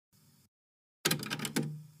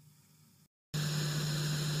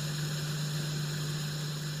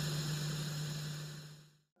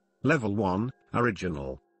Level 1,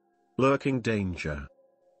 Original. Lurking Danger.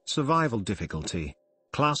 Survival Difficulty.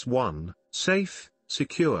 Class 1, Safe,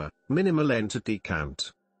 Secure, Minimal Entity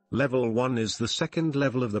Count. Level 1 is the second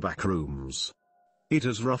level of the Backrooms. It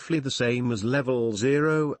is roughly the same as Level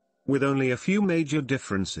 0, with only a few major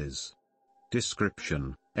differences.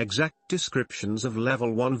 Description. Exact descriptions of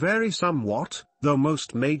Level 1 vary somewhat, though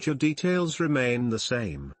most major details remain the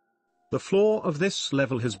same. The floor of this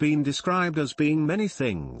level has been described as being many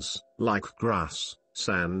things, like grass,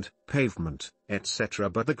 sand, pavement, etc.,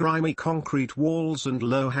 but the grimy concrete walls and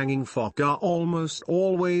low-hanging fog are almost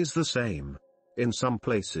always the same. In some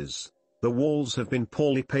places, the walls have been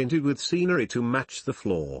poorly painted with scenery to match the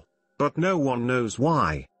floor, but no one knows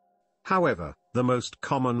why. However, the most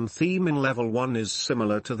common theme in Level 1 is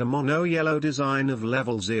similar to the mono-yellow design of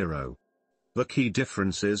Level 0. The key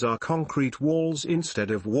differences are concrete walls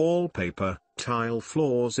instead of wallpaper, tile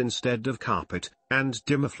floors instead of carpet, and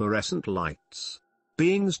dimmer fluorescent lights.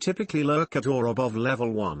 Beings typically lurk at or above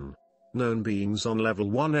Level 1. Known beings on Level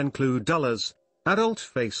 1 include dullers, adult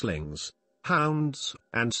facelings, hounds,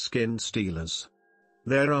 and skin stealers.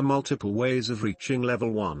 There are multiple ways of reaching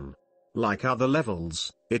Level 1. Like other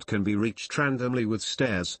levels, it can be reached randomly with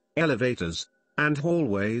stairs, elevators, and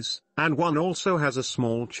hallways, and one also has a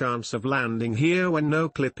small chance of landing here when no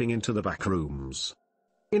clipping into the Backrooms.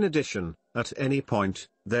 In addition, at any point,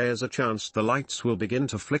 there's a chance the lights will begin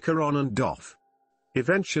to flicker on and off.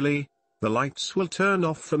 Eventually, the lights will turn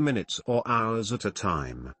off for minutes or hours at a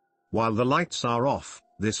time. While the lights are off,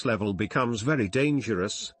 this level becomes very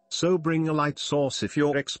dangerous, so bring a light source if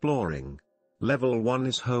you're exploring. Level 1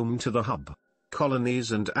 is home to the hub,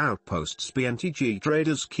 colonies and outposts BNTG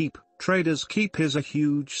Traders Keep. Traders Keep is a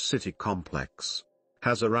huge city complex.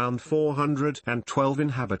 Has around 412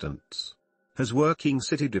 inhabitants. Has working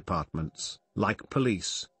city departments, like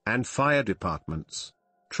police, and fire departments.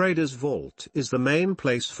 Traders Vault is the main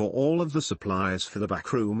place for all of the supplies for the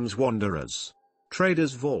Backrooms wanderers.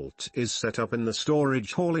 Traders Vault is set up in the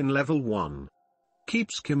storage hall in Level 1.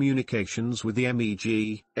 Keeps communications with the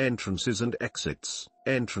MEG, entrances and exits.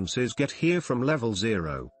 Entrances get here from Level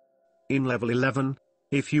 0. In Level 11,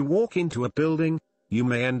 if you walk into a building, you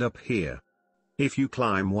may end up here. If you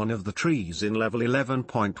climb one of the trees in Level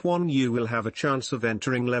 11.1 you will have a chance of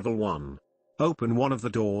entering Level 1. Open one of the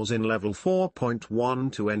doors in Level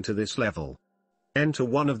 4.1 to enter this level. Enter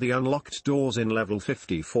one of the unlocked doors in Level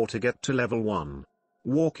 54 to get to Level 1.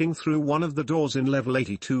 Walking through one of the doors in Level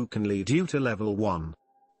 82 can lead you to Level 1.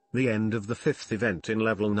 The end of the 5th event in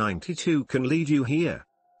Level 92 can lead you here.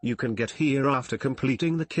 You can get here after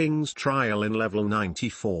completing the King's Trial in Level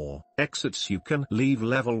 94. Exits. You can leave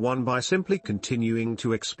Level 1 by simply continuing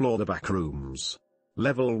to explore the Backrooms.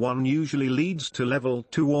 Level 1 usually leads to Level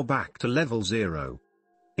 2 or back to Level 0.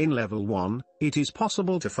 In Level 1, it is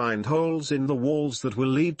possible to find holes in the walls that will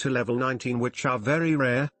lead to Level 19, which are very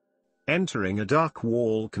rare. Entering a dark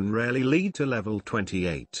wall can rarely lead to Level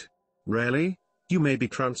 28. Rarely, you may be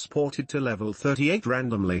transported to Level 38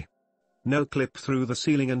 randomly. No clip through the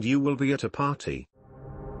ceiling and you will be at a party.